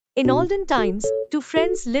In olden times, two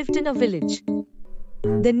friends lived in a village.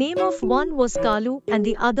 The name of one was Kalu and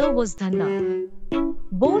the other was Dhanna.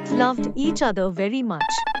 Both loved each other very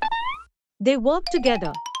much. They worked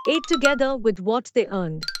together, ate together with what they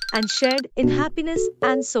earned, and shared in happiness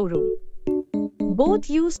and sorrow. Both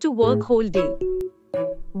used to work whole day.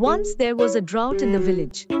 Once there was a drought in the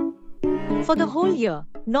village. For the whole year,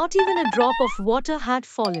 not even a drop of water had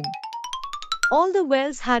fallen. All the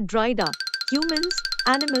wells had dried up. Humans,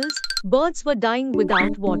 animals, birds were dying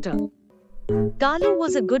without water. Kalu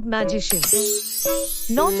was a good magician.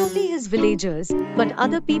 Not only his villagers, but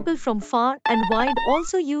other people from far and wide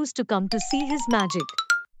also used to come to see his magic.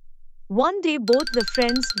 One day both the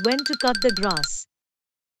friends went to cut the grass.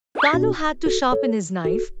 Kalu had to sharpen his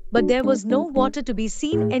knife, but there was no water to be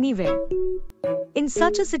seen anywhere. In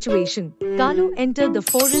such a situation, Kalu entered the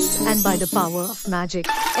forest and by the power of magic,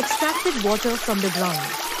 extracted water from the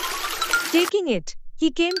ground. Taking it, he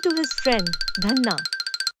came to his friend, Dhanna.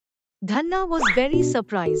 Dhanna was very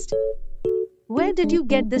surprised. "Where did you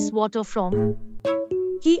get this water from?"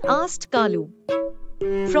 he asked Kalu.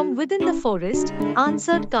 "From within the forest,"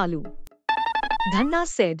 answered Kalu. Dhanna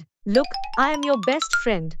said, "Look, I am your best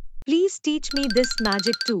friend. Please teach me this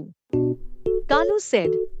magic too." Kalu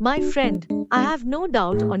said, "My friend, I have no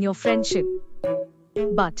doubt on your friendship.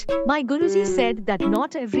 But my Guruji said that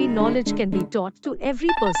not every knowledge can be taught to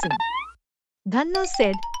every person." Dhanna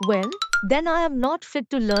said, "Well, then I am not fit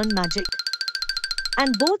to learn magic."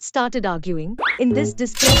 And both started arguing. In this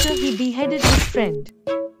displeasure, he beheaded his friend.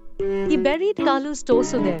 He buried Kalu's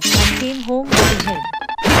torso there and came home with the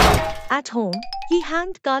head. At home, he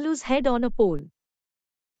hanged Kalu's head on a pole.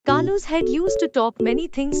 Kalu's head used to talk many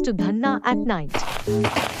things to Dhanna at night.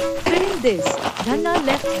 Fearing this, Dhanna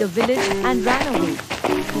left the village and ran away.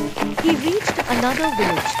 He reached another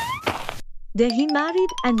village. There he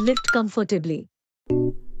married and lived comfortably.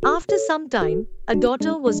 After some time, a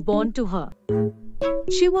daughter was born to her.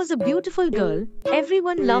 She was a beautiful girl,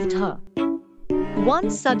 everyone loved her.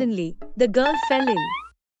 Once suddenly, the girl fell ill.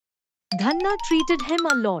 Dhanna treated him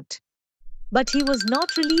a lot. But he was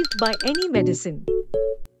not relieved by any medicine.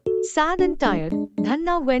 Sad and tired,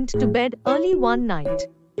 Dhanna went to bed early one night.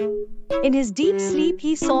 In his deep sleep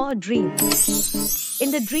he saw a dream.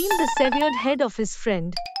 In the dream the severed head of his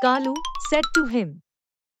friend, Kalu, said to him,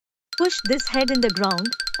 "Push this head in the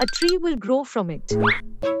ground, a tree will grow from it.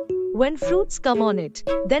 When fruits come on it,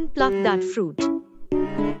 then pluck that fruit.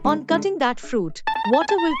 On cutting that fruit,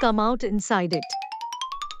 water will come out inside it.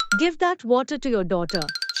 Give that water to your daughter,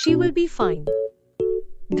 she will be fine."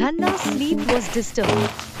 Dhanna's sleep was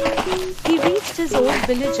disturbed. He reached his old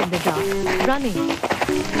village in the dark, running.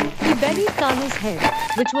 He buried Kalu's head,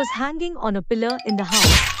 which was hanging on a pillar in the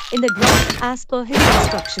house, in the ground as per his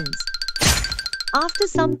instructions. After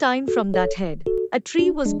some time from that head, a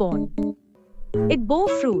tree was born. It bore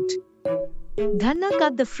fruit. Dhanna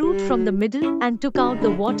cut the fruit from the middle and took out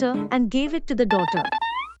the water and gave it to the daughter.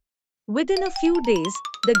 Within a few days,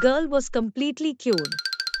 the girl was completely cured.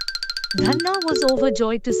 Dhanna was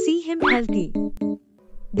overjoyed to see him healthy.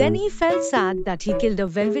 Then he felt sad that he killed a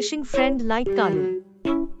well-wishing friend like Kalu.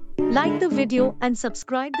 Like the video and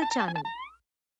subscribe the channel.